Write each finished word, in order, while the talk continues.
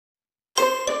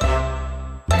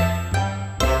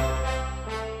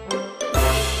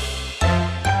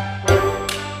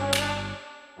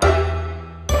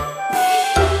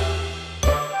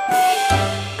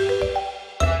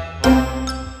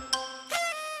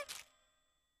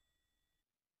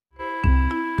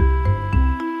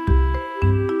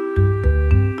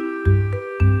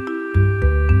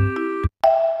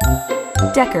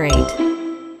Decorate.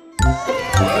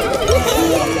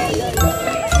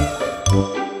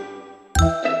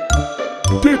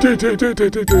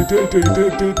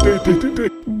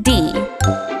 D.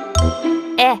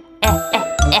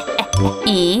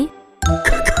 E.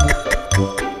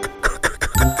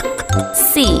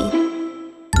 C.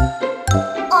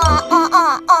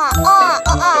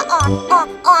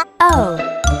 O.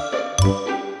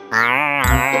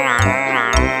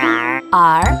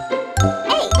 R.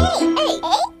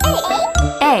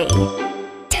 A.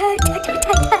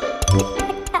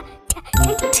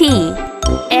 T.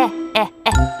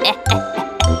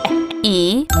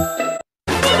 E.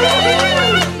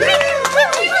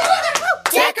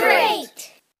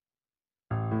 Decorate!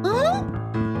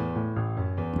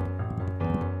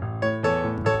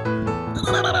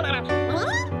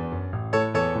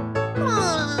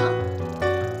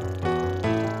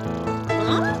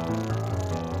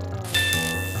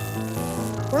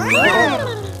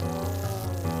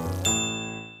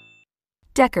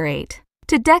 Decorate.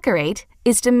 To decorate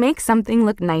is to make something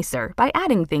look nicer by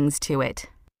adding things to it.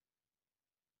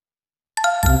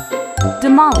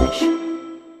 Demolish.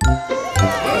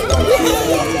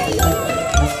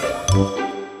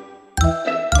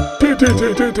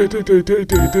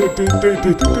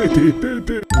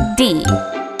 D.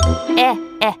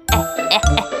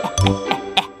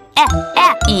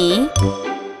 E.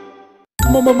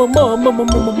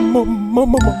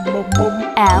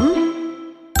 M.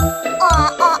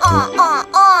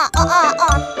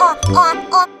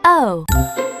 O.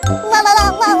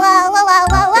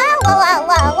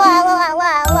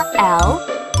 L.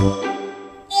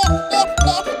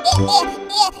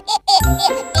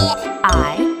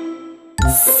 I.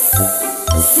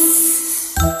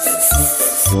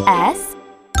 S.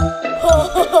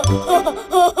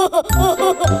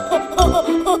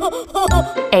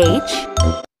 H.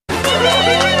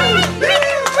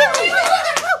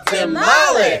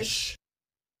 Demolish!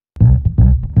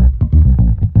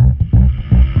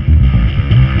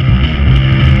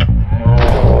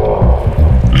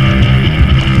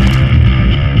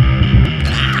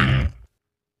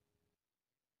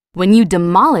 When you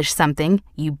demolish something,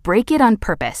 you break it on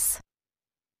purpose.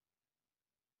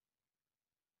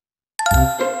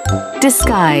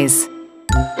 Disguise.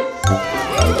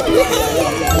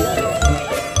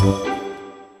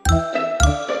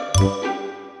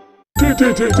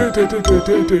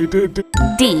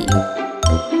 D.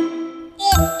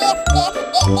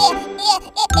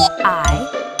 I.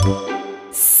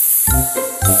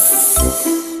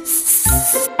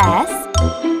 S.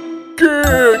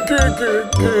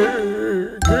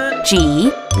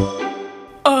 G.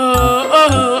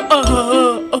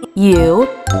 U.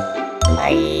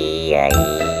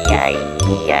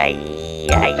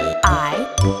 I.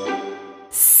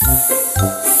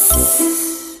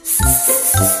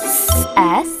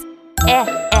 S.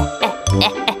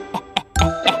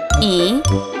 E.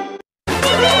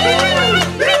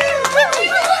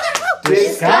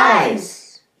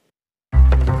 Disguise!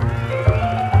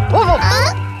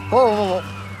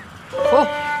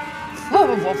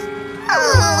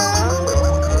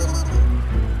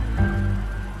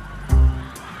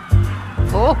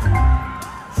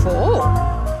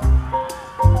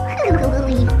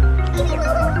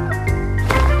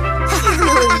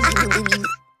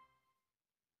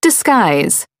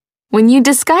 Disguise. When you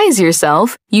disguise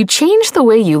yourself, you change the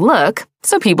way you look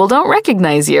so people don't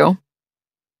recognize you.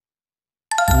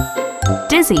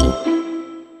 Dizzy.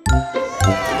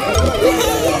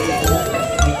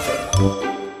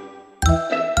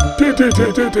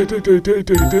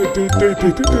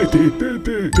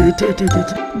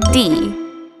 D.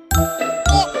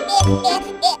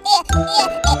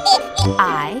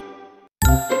 I.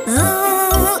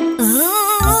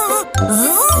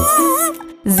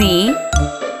 Z.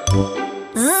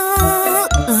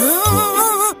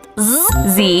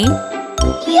 Z.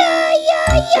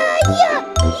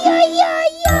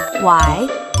 Y.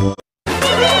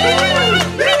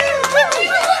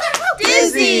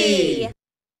 Dizzy!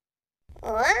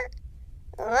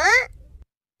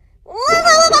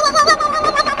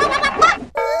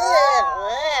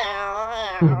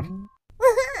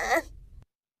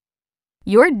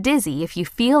 You're dizzy if you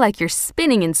feel like you're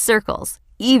spinning in circles,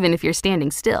 even if you're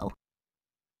standing still.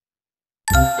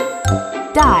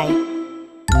 Die.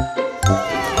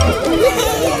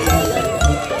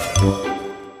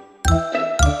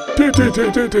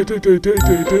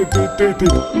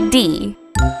 D.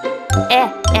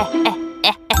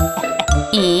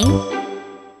 E.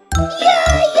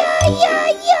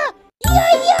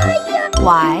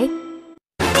 Y.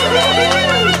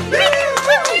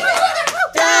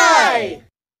 Die!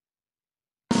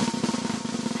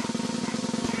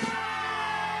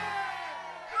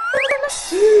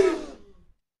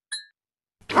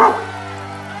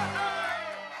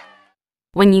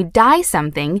 When you dye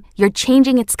something, you're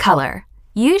changing its color.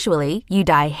 Usually, you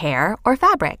dye hair or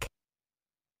fabric.